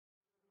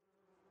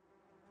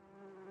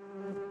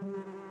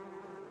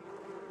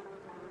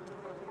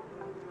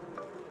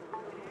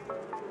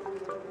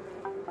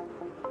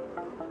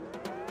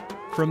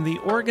From the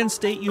Oregon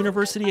State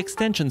University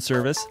Extension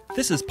Service,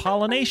 this is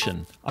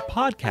Pollination, a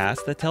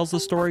podcast that tells the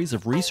stories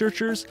of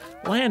researchers,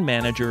 land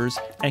managers,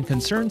 and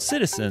concerned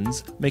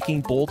citizens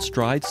making bold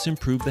strides to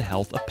improve the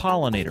health of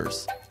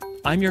pollinators.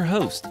 I'm your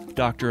host,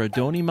 Dr.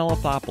 Adoni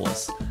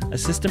Melithopoulos,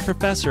 Assistant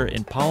Professor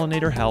in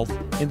Pollinator Health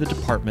in the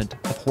Department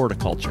of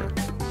Horticulture.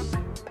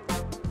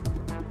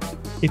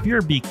 If you're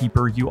a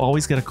beekeeper, you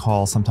always get a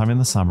call sometime in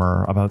the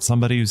summer about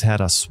somebody who's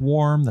had a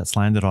swarm that's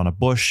landed on a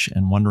bush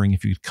and wondering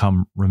if you could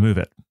come remove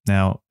it.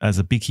 Now, as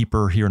a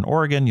beekeeper here in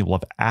Oregon, you will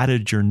have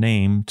added your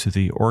name to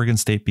the Oregon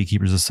State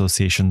Beekeepers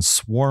Association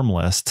swarm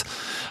list,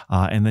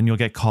 and then you'll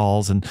get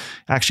calls. And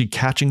actually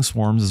catching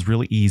swarms is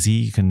really easy.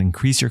 You can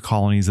increase your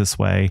colonies this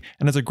way,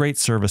 and it's a great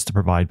service to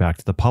provide back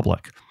to the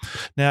public.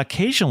 Now,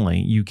 occasionally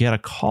you get a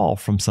call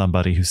from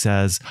somebody who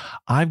says,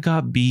 I've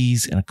got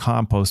bees in a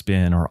compost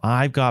bin, or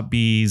I've got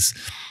bees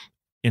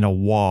in a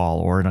wall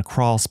or in a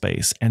crawl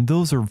space. And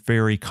those are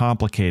very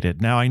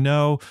complicated. Now, I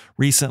know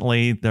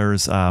recently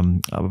there's a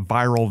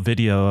viral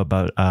video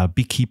about a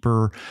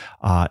beekeeper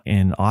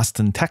in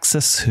Austin,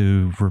 Texas,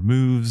 who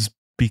removes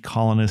bee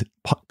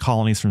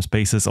colonies from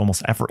spaces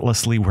almost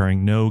effortlessly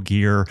wearing no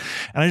gear.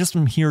 And I just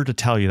am here to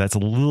tell you that's a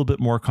little bit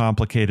more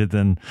complicated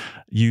than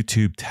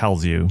YouTube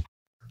tells you.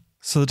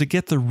 So to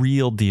get the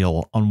real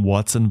deal on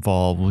what's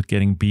involved with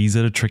getting bees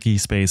out of tricky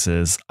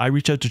spaces, I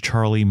reached out to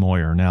Charlie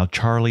Moyer. Now,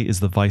 Charlie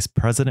is the vice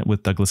president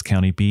with Douglas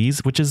County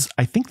Bees, which is,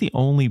 I think, the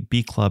only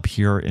bee club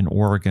here in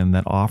Oregon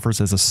that offers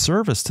as a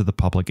service to the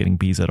public getting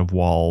bees out of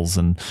walls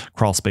and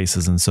crawl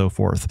spaces and so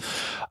forth.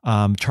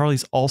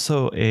 Charlie's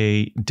also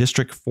a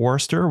district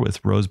forester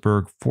with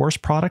Roseburg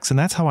Forest Products, and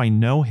that's how I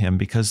know him,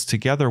 because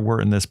together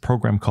we're in this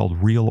program called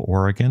Real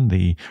Oregon,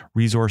 the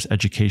Resource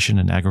Education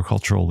and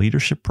Agricultural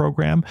Leadership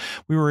Program.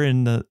 We were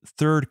in the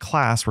third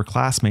class, we're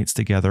classmates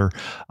together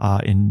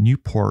in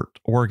Newport,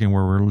 Oregon,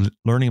 where we're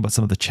learning about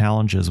some of the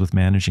challenges with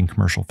managing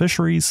commercial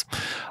fisheries.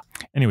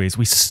 Anyways,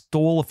 we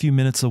stole a few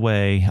minutes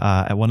away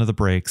at one of the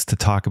breaks to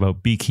talk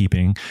about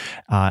beekeeping.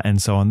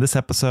 And so on this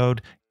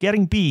episode,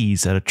 getting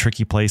bees out of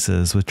tricky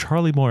places with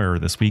Charlie Moyer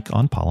this week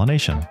on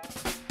Pollination.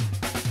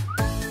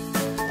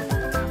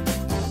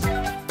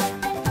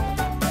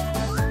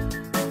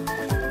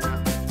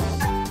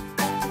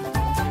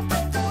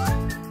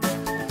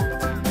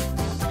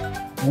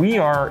 We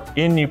are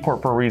in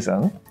Newport for a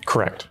reason.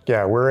 Correct.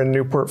 Yeah, we're in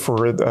Newport for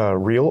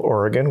Real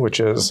Oregon, which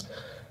is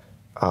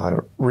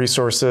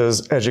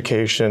Resources,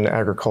 Education,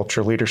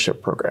 Agriculture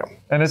Leadership Program.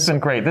 And it's been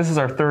great. This is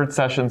our third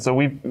session. So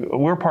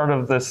we're part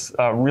of this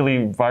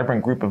really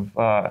vibrant group of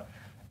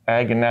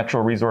ag and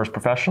natural resource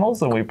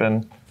professionals. And we've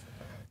been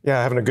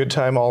having a good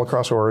time all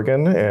across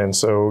Oregon. And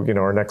so,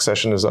 our next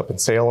session is up in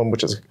Salem,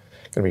 which is going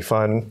to be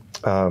fun,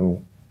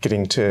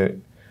 getting to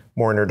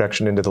more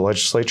introduction into the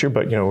legislature.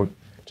 But,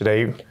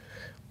 today,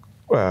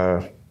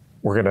 we're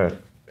going to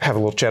have a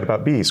little chat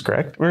about bees,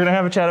 correct? We're going to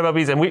have a chat about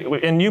bees. And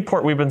in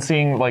Newport, we've been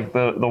seeing like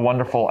the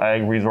wonderful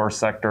ag resource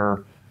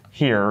sector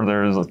here.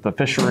 There's the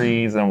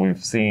fisheries, and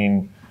we've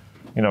seen,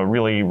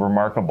 really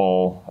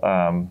remarkable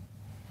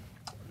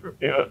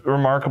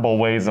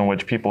ways in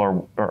which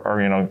people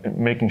are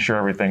making sure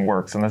everything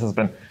works. And this has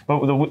been,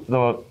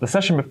 but the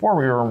session before,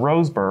 we were in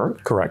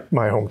Roseburg. Correct,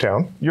 my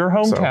hometown. Your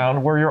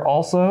hometown, where you're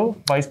also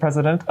vice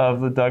president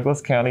of the Douglas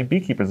County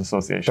Beekeepers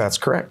Association. That's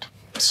correct.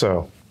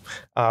 So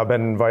I've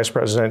been vice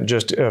president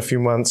just a few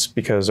months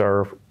because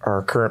our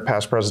current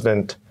past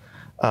president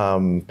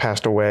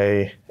passed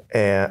away,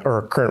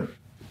 or current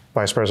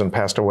vice president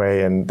passed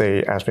away, and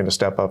they asked me to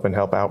step up and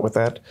help out with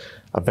that.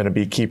 I've been a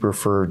beekeeper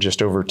for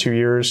just over 2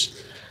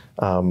 years,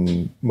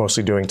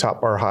 mostly doing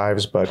top bar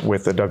hives, but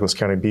with the Douglas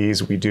County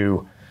Bees, we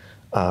do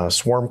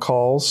swarm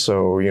calls.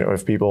 So,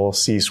 if people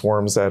see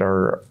swarms that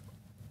are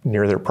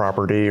near their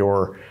property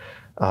or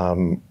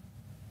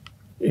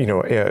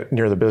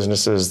near the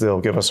businesses, they'll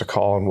give us a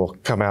call and we'll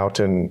come out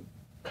and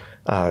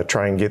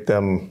try and get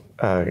them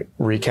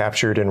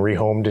recaptured and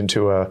rehomed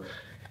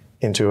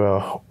into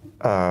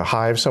a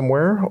hive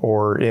somewhere,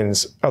 or in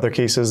other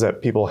cases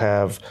that people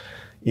have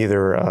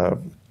either a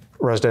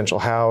residential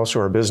house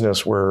or a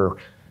business where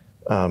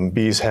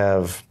bees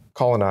have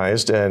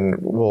colonized, and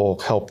we'll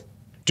help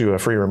do a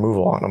free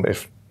removal on them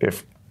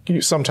if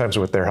sometimes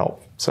with their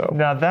help. So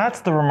now that's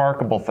the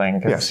remarkable thing,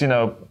 because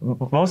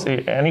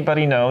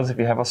anybody knows if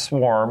you have a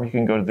swarm, you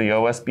can go to the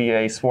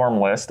OSBA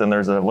swarm list, and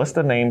there's a list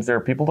of names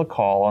there, people to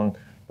call,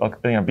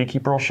 and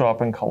beekeeper will show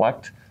up and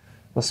collect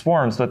the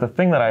swarms. But the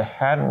thing that I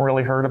hadn't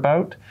really heard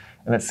about,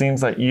 and it seems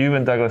that you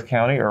and Douglas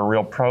County are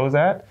real pros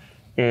at,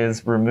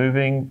 is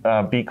removing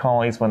bee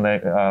colonies when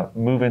they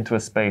move into a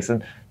space.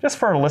 And just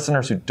for our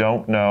listeners who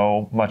don't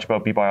know much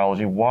about bee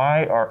biology,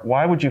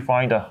 why would you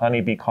find a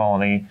honeybee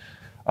colony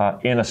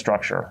in a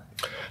structure?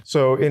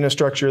 So in a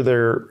structure,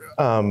 they're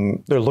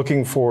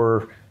looking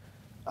for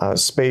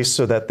space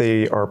so that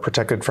they are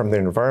protected from the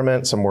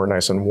environment, somewhere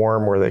nice and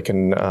warm where they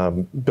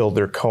can build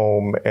their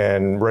comb,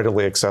 and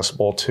readily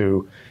accessible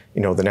to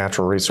the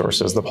natural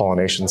resources, the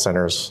pollination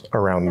centers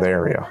around the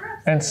area.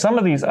 And some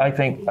of these, I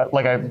think,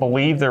 I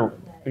believe they're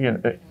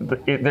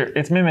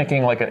it's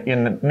mimicking like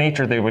in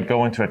nature they would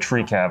go into a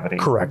tree cavity.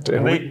 Correct.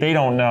 And they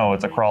don't know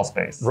it's a crawl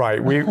space.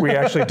 Right. We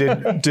actually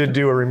did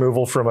do a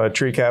removal from a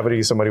tree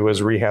cavity. Somebody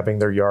was rehabbing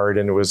their yard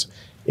and it was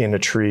in a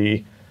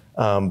tree.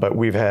 But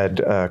we've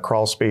had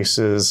crawl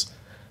spaces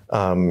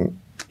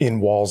in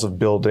walls of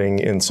building,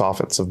 in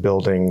soffits of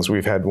buildings.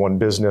 We've had one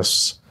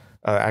business,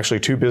 actually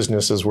two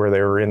businesses where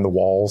they were in the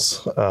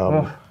walls.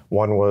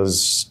 One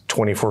was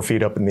 24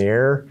 feet up in the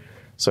air.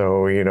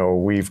 So,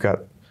 we've got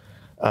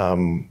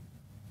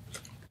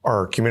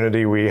our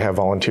community, we have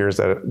volunteers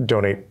that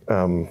donate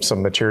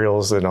some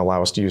materials that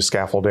allow us to use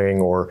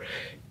scaffolding, or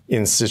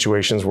in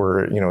situations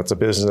where, it's a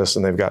business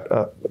and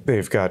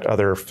they've got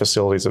other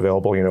facilities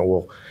available,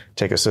 we'll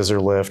take a scissor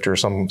lift or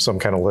some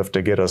kind of lift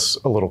to get us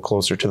a little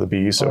closer to the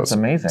bees. So it's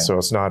amazing. So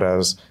it's not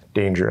as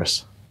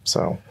dangerous.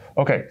 So.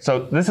 Okay. So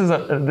this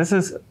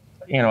is,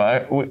 we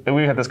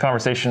had this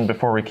conversation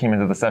before we came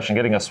into the session.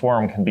 Getting a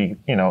swarm can be,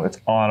 it's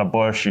on a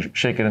bush, you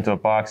shake it into a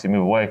box, you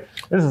move away.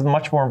 This is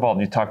much more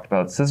involved. You talked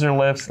about scissor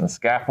lifts and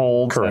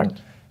scaffolds. Correct.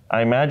 And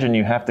I imagine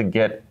you have to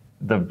get,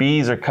 the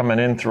bees are coming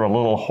in through a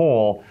little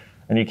hole,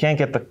 and you can't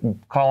get the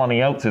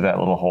colony out through that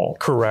little hole.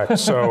 Correct.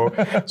 So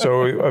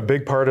a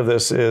big part of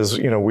this is,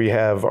 we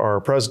have our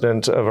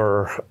president of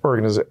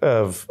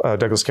our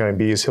Douglas County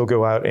Bees. He'll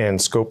go out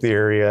and scope the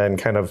area and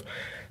kind of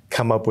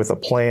come up with a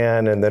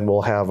plan, and then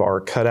we'll have our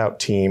cutout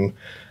team,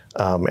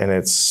 and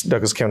it's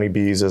Douglas County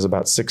Bees is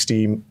about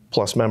 60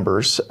 plus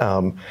members,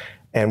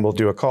 and we'll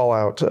do a call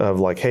out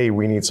of like, hey,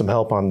 we need some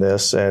help on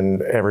this,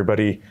 and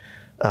everybody,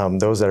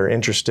 those that are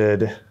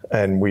interested,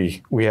 and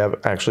we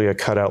have actually a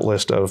cutout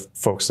list of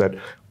folks that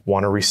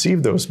want to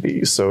receive those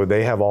bees, so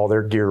they have all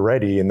their gear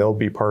ready, and they'll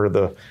be part of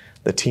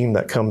the team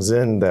that comes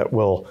in that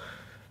will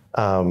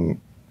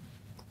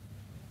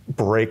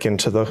break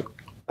into the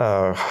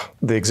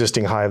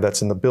existing hive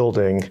that's in the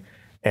building,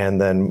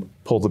 and then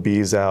pull the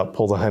bees out,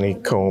 pull the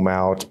honeycomb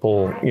out,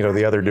 pull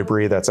the other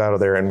debris that's out of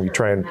there, and we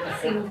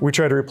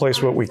try to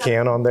replace what we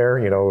can on there.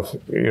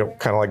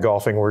 Kind of like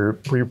golfing, where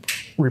we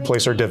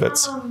replace our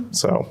divots.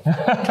 So,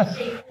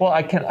 well,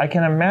 I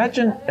can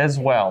imagine as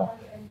well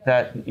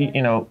that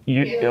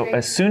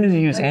as soon as you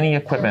use any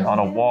equipment on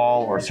a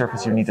wall or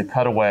surface you need to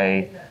cut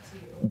away,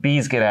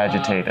 bees get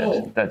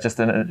agitated. That's just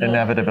an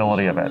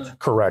inevitability of it.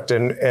 Correct,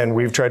 and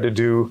we've tried to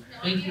do,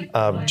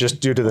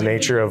 just due to the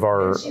nature of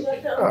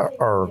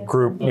our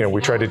group,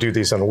 we try to do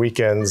these on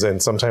weekends,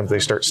 and sometimes they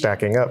start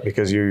stacking up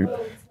because you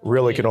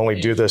really can only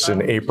do this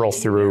in April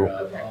through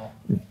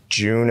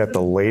June at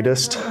the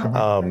latest,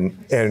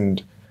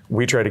 and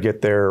we try to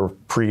get there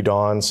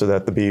pre-dawn so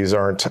that the bees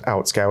aren't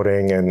out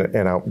scouting and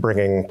out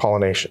bringing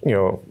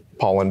pollination,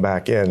 pollen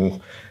back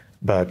in.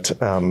 But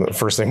the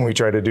first thing we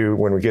try to do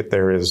when we get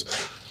there is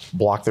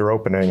block their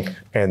opening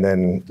and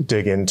then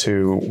dig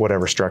into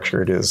whatever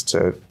structure it is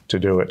to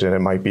do it. And it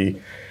might be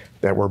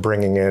that we're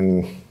bringing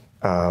in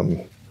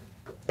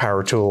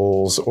power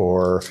tools,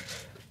 or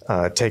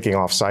taking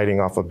off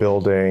siding off a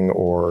building,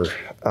 or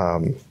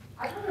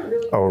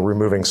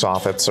removing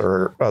soffits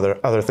or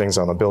other things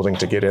on the building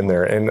to get in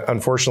there. And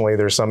unfortunately,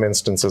 there's some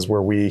instances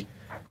where we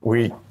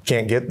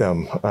can't get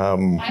them.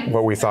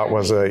 What we thought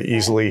was a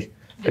easily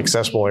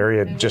accessible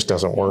area just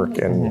doesn't work,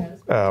 and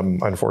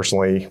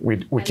unfortunately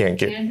we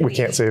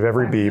can't save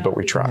every bee, but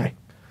we try.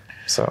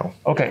 So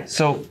okay,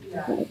 so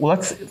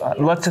let's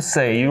just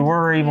say you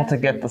were able to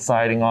get the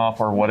siding off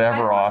or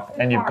whatever off,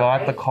 and you've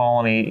got the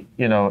colony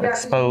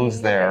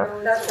exposed there.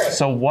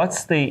 So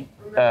what's the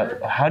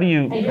how do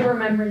you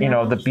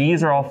the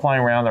bees are all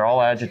flying around, they're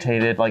all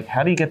agitated, like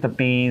how do you get the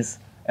bees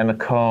and the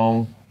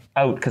comb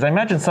out? Because I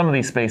imagine some of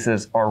these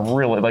spaces are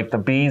really, like the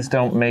bees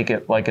don't make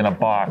it like in a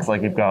box,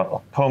 like you've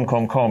got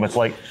comb. It's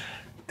like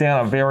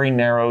down a very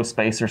narrow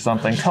space or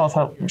something. Tell us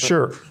how.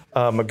 Sure.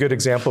 A good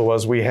example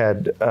was we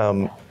had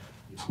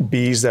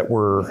bees that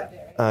were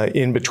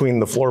in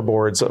between the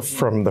floorboards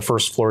from the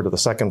first floor to the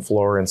second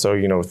floor. And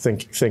so,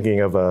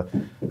 thinking of a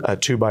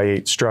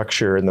 2x8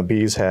 structure, and the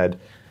bees had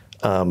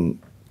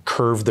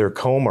curved their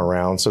comb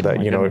around so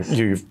that,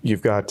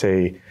 you've got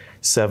a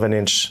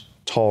 7-inch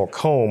tall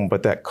comb,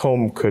 but that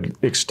comb could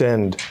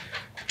extend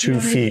 2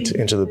 feet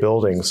into the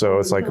building. So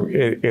it's like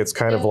it's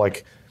kind of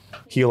like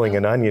peeling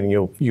an onion.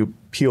 You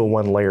peel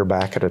one layer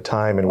back at a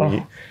time,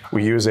 and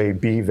we use a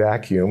bee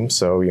vacuum.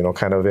 So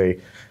kind of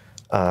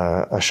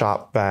a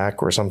shop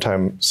vac or some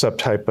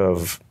type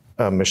of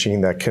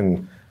machine that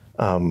can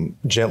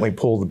gently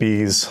pull the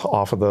bees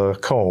off of the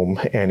comb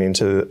and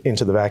into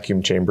the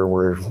vacuum chamber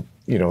where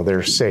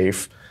they're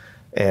safe.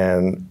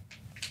 And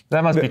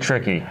that must be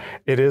tricky.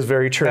 It is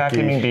very tricky.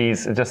 Vacuuming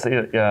bees, just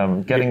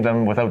getting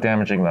them without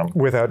damaging them.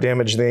 Without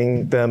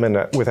damaging them, and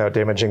without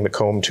damaging the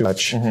comb too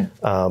much.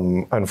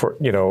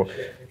 Mm-hmm.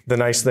 The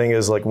nice thing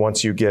is, like,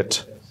 once you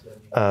get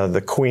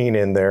the queen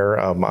in there,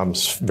 I'm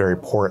very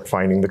poor at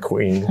finding the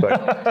queen,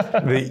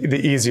 but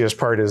the easiest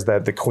part is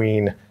that the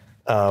queen,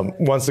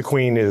 once the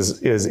queen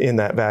is in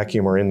that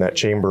vacuum or in that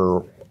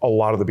chamber, a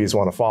lot of the bees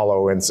want to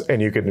follow,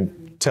 and you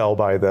can tell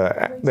by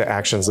the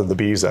actions of the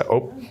bees that,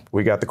 oh,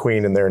 we got the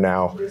queen in there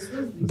now.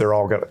 They're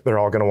all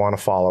gonna want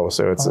to follow.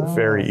 So it's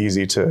very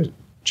easy to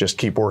just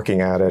keep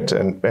working at it.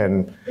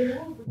 And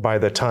by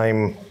the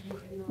time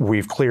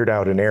we've cleared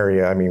out an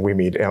area, I mean, we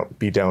may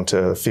be down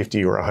to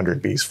 50 or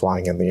 100 bees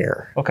flying in the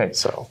air. Okay.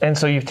 So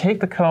you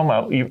take the comb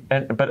out,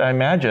 but I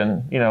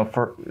imagine,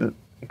 for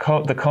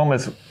the comb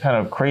is kind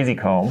of crazy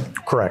comb.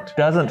 correct.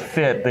 Doesn't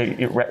fit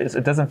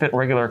it doesn't fit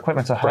regular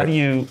equipment. So how do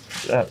you?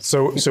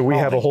 So we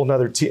have a whole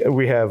nother team.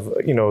 We have,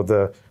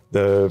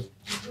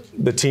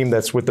 the team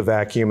that's with the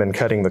vacuum and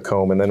cutting the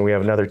comb, and then we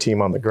have another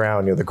team on the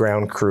ground, the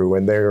ground crew,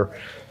 and they're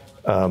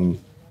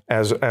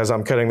as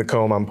I'm cutting the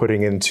comb, I'm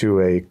putting into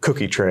a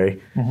cookie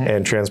tray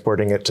and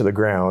transporting it to the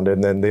ground,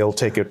 and then they'll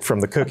take it from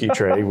the cookie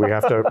tray. We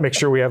have to make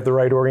sure we have the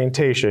right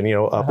orientation.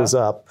 Up is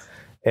up,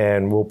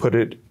 and we'll put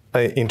it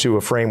into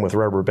a frame with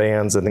rubber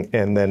bands,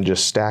 and then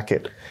just stack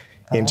it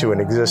into an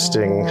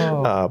existing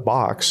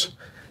box.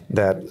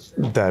 That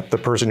the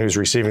person who's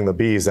receiving the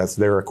bees, that's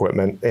their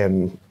equipment,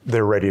 and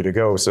they're ready to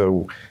go.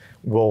 So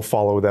we'll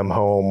follow them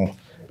home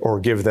or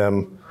give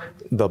them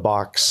the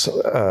box,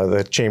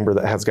 the chamber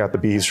that has got the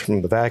bees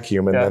from the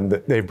vacuum, and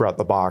then they've brought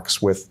the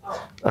box with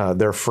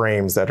their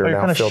frames that are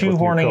now filled with new combs.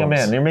 You're kind of shoehorning them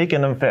in. You're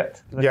making them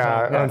fit.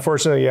 Yeah,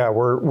 unfortunately,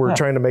 we're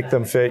trying to make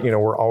them fit.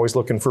 We're always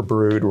looking for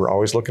brood. We're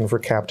always looking for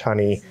capped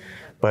honey,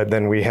 but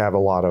then we have a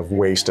lot of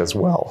waste as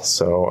well.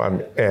 So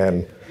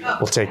and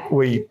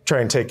we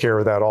try and take care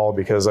of that all,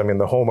 because the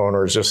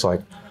homeowner is just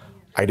like,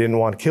 I didn't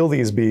want to kill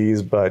these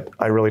bees, but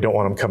I really don't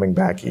want them coming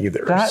back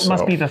either. That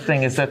must be the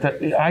thing, is that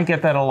I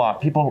get that a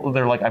lot. People,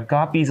 they're like, I've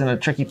got bees in a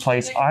tricky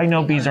place. I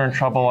know bees are in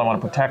trouble. I want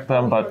to protect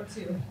them, but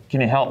can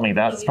you help me?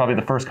 That's probably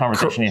the first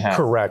conversation you have.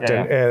 Correct.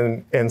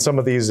 Yeah. And some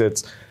of these,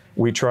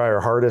 we try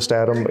our hardest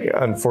at them.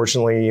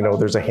 Unfortunately,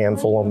 there's a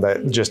handful of them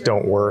that just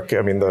don't work.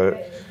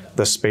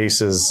 The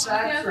space is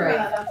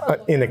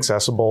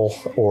inaccessible,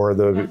 or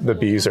the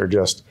bees are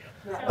just,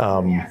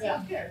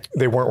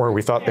 they weren't where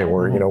we thought they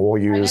were.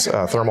 We'll use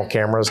thermal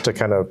cameras to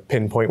kind of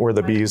pinpoint where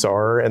the bees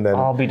are, and then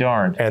I'll be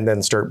darned. And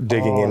then start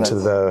digging into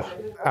the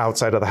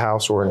outside of the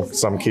house, or in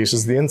some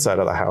cases the inside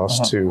of the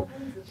house, to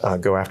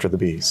go after the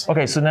bees.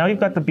 Okay, so now you've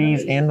got the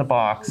bees in the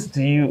box.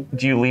 Do you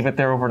leave it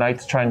there overnight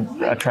to try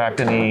and attract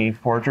any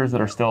foragers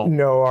that are still?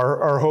 No,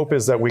 our hope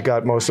is that we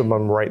got most of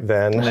them right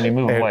then. And then you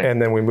move them away.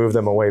 And then we move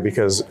them away,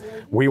 because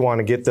we want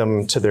to get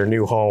them to their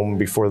new home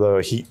before the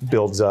heat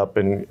builds up.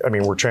 And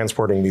we're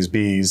transporting these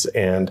bees,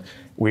 and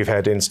we've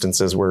had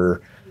instances where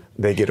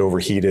they get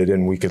overheated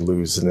and we could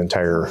lose an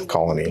entire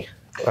colony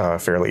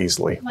fairly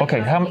easily.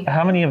 Okay,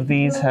 how many of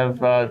these have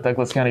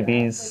Douglas County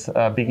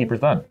beekeepers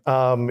done?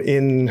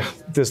 In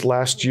this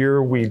last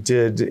year, we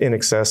did in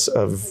excess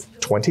of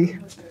 20.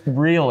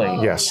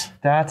 Really? Yes.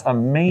 That's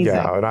amazing.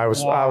 Yeah, and I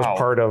was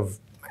part of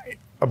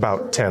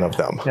about 10 of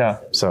them. Yeah.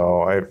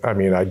 So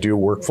I do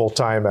work full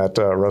time at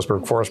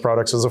Roseburg Forest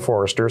Products as a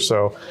forester.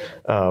 So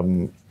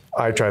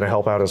I try to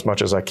help out as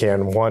much as I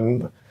can.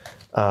 One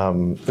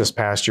this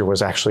past year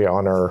was actually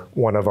on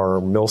one of our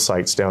mill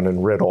sites down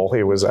in Riddle.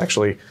 It was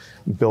actually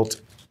built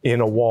in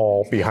a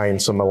wall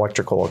behind some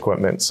electrical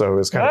equipment. So it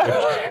was kind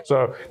of,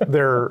 so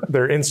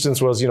their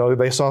instance was,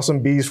 they saw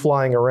some bees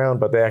flying around,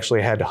 but they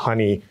actually had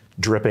honey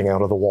dripping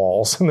out of the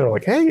walls. And they're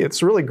like, hey,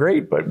 it's really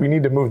great, but we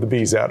need to move the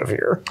bees out of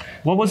here.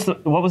 What was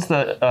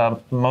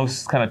the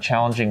most kind of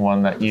challenging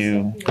one that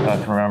you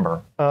can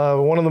remember?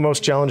 One of the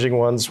most challenging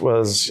ones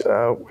was,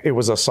 it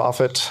was a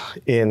soffit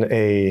in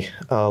a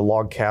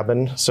log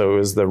cabin. So it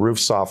was the roof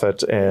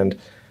soffit, and,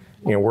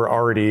 we're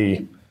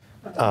already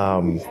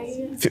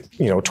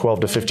 12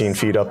 to 15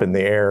 feet up in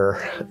the air,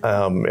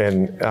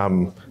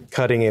 and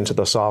cutting into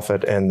the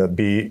soffit, and the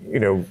bee,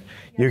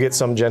 you get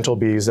some gentle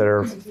bees that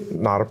are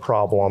not a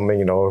problem,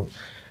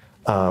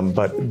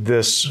 but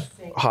this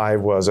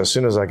hive was, as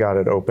soon as I got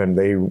it open,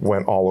 they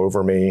went all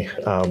over me.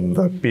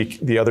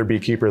 The other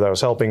beekeeper that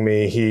was helping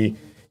me,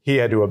 he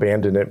had to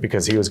abandon it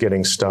because he was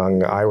getting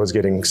stung. I was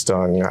getting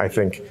stung. I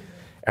think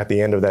at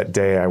the end of that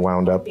day, I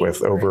wound up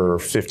with over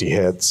 50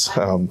 hits.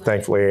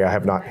 Thankfully, I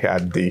have not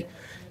had the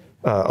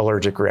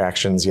allergic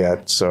reactions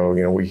yet. So,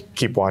 we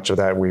keep watch of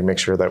that. We make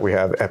sure that we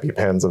have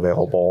EpiPens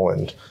available,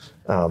 and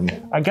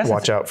I guess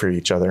watch out for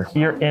each other.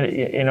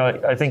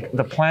 I think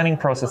the planning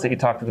process that you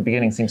talked at the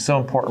beginning seems so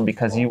important,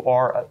 because you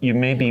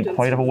may be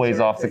quite a ways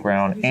off the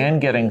ground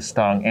and getting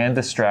stung and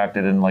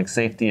distracted, and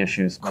safety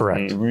issues must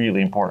be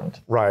really important.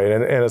 Right,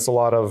 and it's a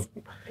lot of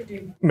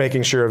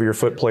making sure of your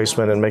foot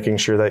placement, and making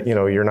sure that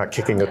you're not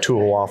kicking a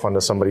tool off onto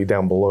somebody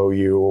down below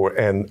you,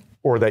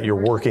 or that you're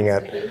working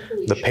at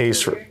the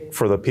pace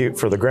for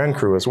the ground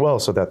crew as well,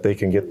 so that they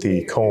can get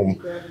the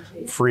comb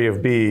free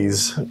of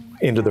bees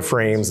into the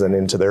frames and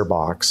into their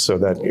box, so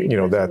that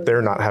that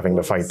they're not having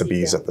to fight the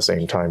bees at the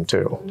same time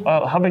too.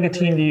 How big a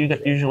team do you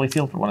usually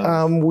field for one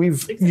of these?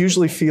 We've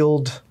usually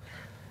field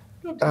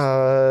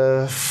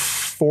 4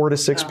 to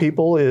 6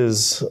 people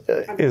is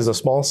a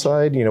small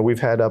side. We've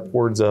had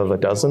upwards of a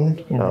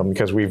dozen,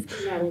 because we've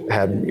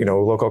had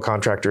local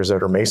contractors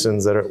that are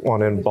masons that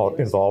want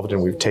involved,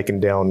 and we've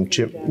taken down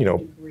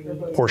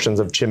portions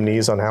of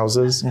chimneys on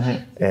houses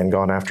and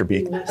gone after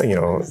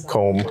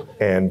comb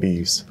and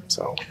bees.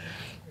 So.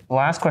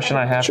 Last question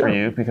I have for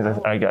you, because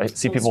I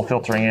see people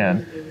filtering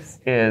in,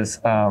 is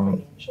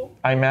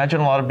I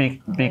imagine a lot of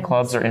bee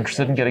clubs are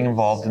interested in getting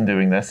involved in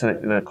doing this.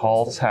 The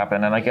calls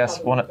happen, and I guess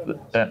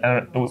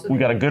we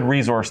got a good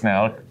resource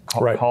now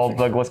called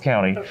Douglas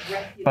County.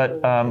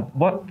 But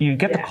what you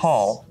get the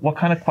call, what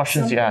kind of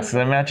questions do you ask? Because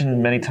I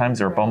imagine many times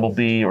they're a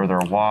bumblebee or they're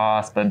a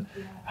wasp, and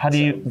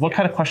what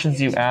kind of questions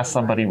do you ask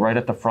somebody right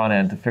at the front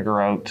end to figure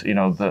out,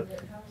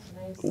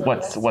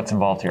 what's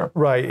involved here?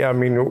 Right. I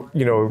mean,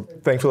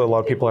 thankfully a lot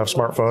of people have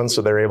smartphones,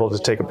 so they're able to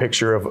take a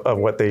picture of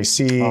what they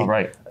see. Oh,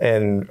 right.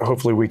 And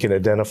hopefully we can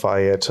identify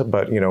it.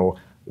 But,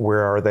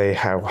 where are they?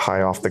 How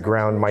high off the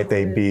ground might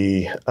they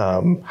be?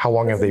 How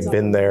long have they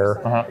been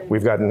there?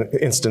 We've gotten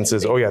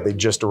instances, they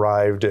just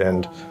arrived,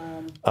 and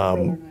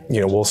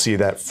we'll see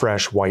that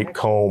fresh white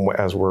comb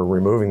as we're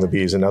removing the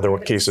bees. In other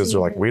cases, they're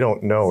like, we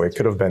don't know. It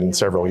could have been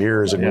several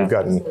years, and we've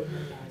gotten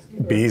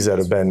bees that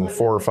have been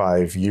 4 or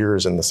 5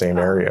 years in the same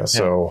area.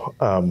 So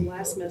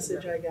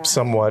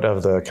somewhat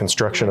of the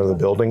construction of the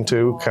building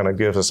too kind of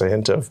gives us a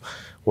hint of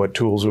what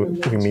tools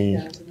we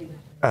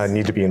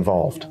need to be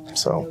involved.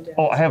 So.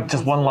 I have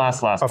just one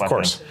last question. Of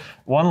course.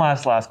 One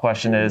last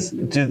question is,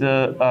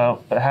 do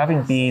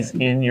having bees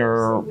in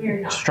your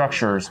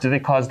structures, do they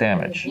cause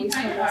damage?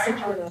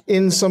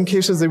 In some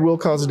cases they will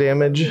cause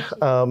damage,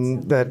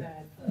 that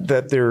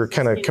they're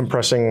kind of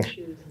compressing.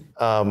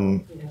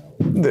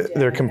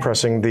 They're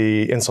compressing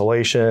the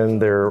insulation,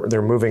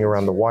 they're moving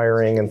around the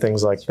wiring and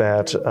things like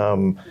that.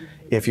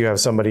 If you have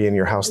somebody in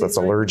your house that's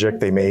allergic,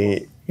 they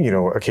may,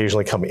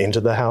 occasionally come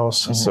into the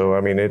house. So,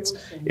 I mean, it's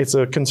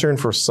a concern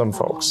for some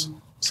folks.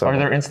 So, are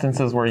there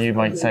instances where you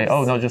might say,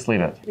 oh, no, just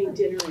leave it?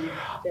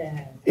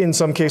 In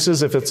some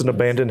cases, if it's an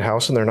abandoned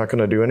house and they're not going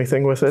to do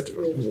anything with it,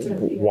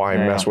 why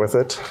mess with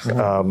it?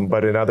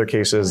 But in other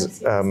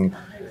cases,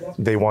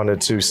 they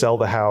wanted to sell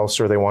the house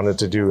or they wanted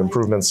to do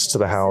improvements to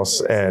the house,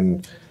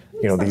 and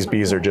these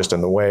bees are just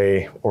in the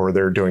way, or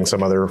they're doing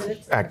some other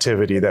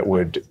activity that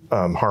would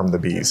harm the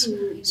bees.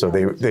 So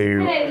they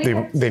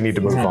need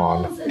to move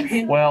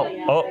on.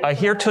 Well, I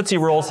hear Tootsie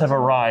Rolls have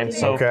arrived.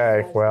 So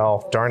okay,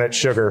 well, darn it,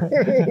 sugar.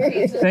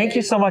 Thank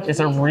you so much. It's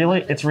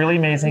really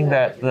amazing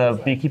that the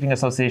Beekeeping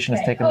Association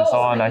has taken this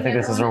on. I think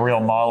this is a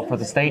real model for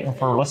the state and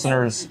for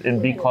listeners in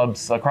bee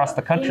clubs across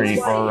the country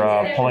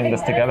for pulling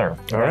this together.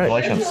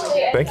 Congratulations. All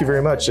right. Thank you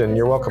very much, and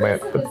you're welcome,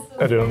 Aunt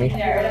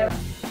Adoni.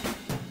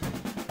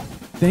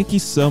 Thank you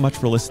so much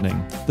for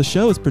listening. The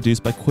show is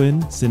produced by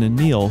Quinn Sin and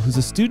Neal, who's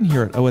a student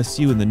here at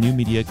OSU in the New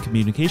Media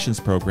Communications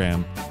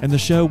program, and the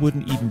show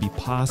wouldn't even be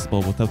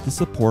possible without the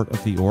support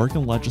of the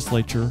Oregon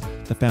Legislature,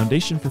 the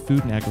Foundation for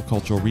Food and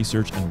Agricultural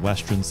Research, and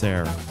Western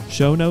SARE.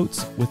 Show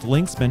notes with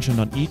links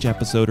mentioned on each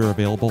episode are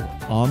available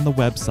on the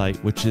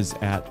website, which is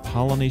at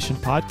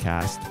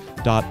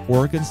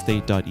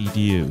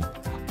pollinationpodcast.oregonstate.edu.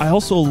 I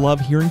also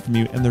love hearing from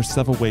you, and there's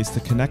several ways to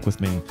connect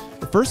with me.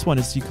 The first one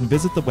is you can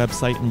visit the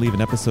website and leave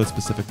an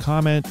episode-specific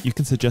comment. You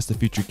can suggest a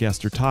future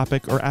guest or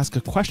topic, or ask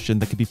a question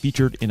that could be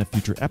featured in a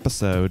future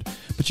episode.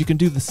 But you can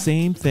do the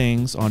same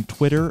things on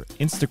Twitter,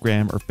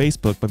 Instagram, or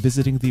Facebook by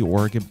visiting the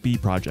Oregon Bee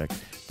Project.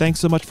 Thanks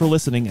so much for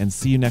listening, and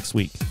see you next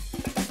week.